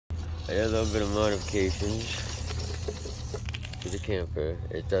I did a little bit of modifications to the camper.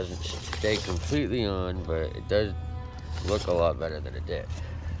 It doesn't stay completely on, but it does look a lot better than it did.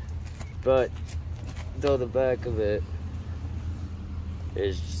 But though the back of it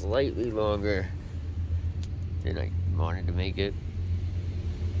is slightly longer than I wanted to make it,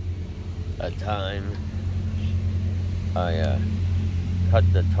 at time I cut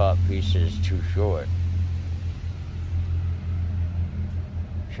the top pieces too short.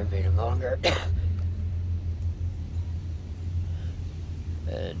 Should have made them longer.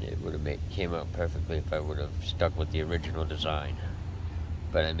 And it would have came out perfectly if I would have stuck with the original design.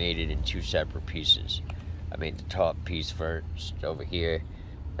 But I made it in two separate pieces. I made the top piece first over here,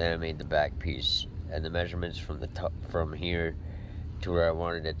 then I made the back piece. And the measurements from the top, from here to where I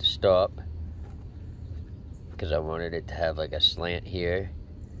wanted it to stop, because I wanted it to have like a slant here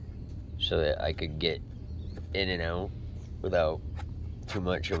so that I could get in and out without too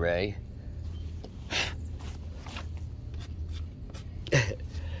much array.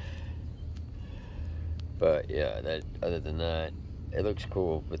 But yeah, other than that, it looks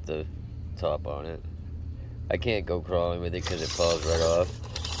cool with the top on it. I can't go crawling with it because it falls right off.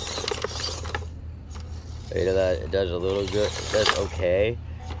 Either that, it does a little good, it does okay,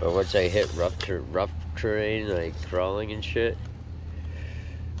 but once I hit rough terrain, like crawling and shit,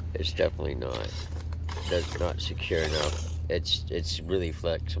 it's definitely not secure enough. It's really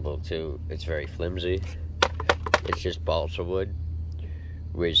flexible too. It's very flimsy. It's just balsa wood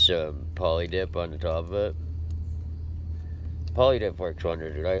with some poly dip on the top of it. Poly dip works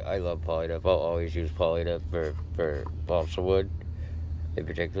wonders, dude. I love poly dip. I'll always use poly dip for balsa wood, in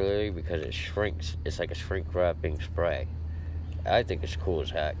particularly because it shrinks. It's like a shrink wrapping spray. I think it's cool as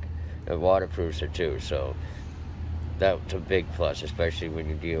heck. It waterproofs it too, so that's a big plus, especially when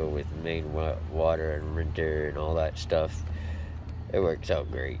you deal with main water and winter and all that stuff. It works out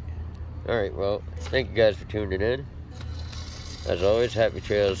great. Alright, well, thank you guys for tuning in. As always, happy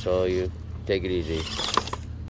trails to all of you. Take it easy.